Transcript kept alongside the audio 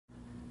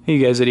Hey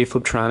you guys, at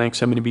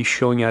Fliptronics. I'm going to be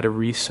showing you how to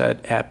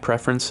reset app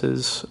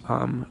preferences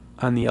on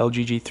the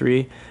LG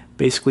G3.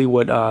 Basically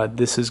what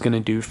this is going to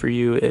do for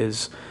you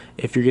is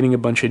if you're getting a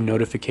bunch of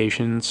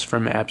notifications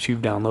from apps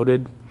you've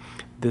downloaded,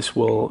 this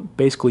will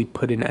basically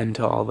put an end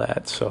to all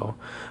that. So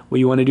what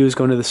you want to do is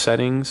go into the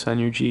settings on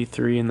your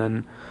G3 and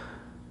then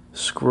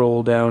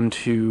scroll down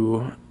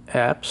to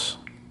apps.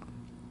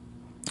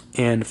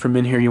 And from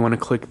in here you want to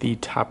click the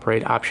top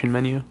right option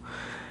menu.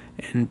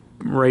 And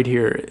right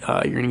here,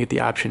 you're going to get the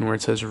option where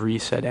it says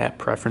Reset App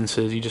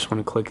Preferences. You just want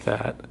to click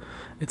that.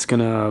 It's going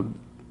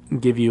to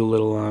give you a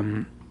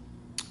little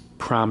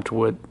prompt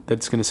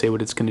that's going to say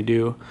what it's going to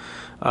do.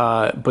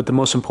 But the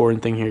most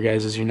important thing here,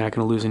 guys, is you're not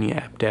going to lose any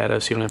app data,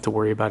 so you don't have to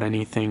worry about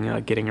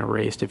anything getting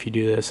erased if you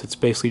do this. It's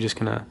basically just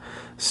going to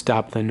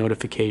stop the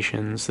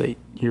notifications that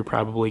you're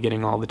probably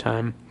getting all the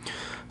time.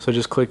 So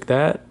just click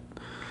that,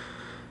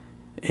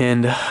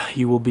 and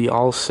you will be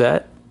all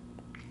set.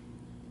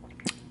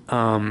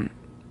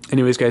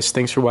 Anyways, guys,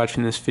 thanks for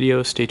watching this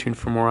video. Stay tuned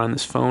for more on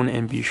this phone,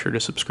 and be sure to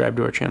subscribe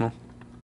to our channel.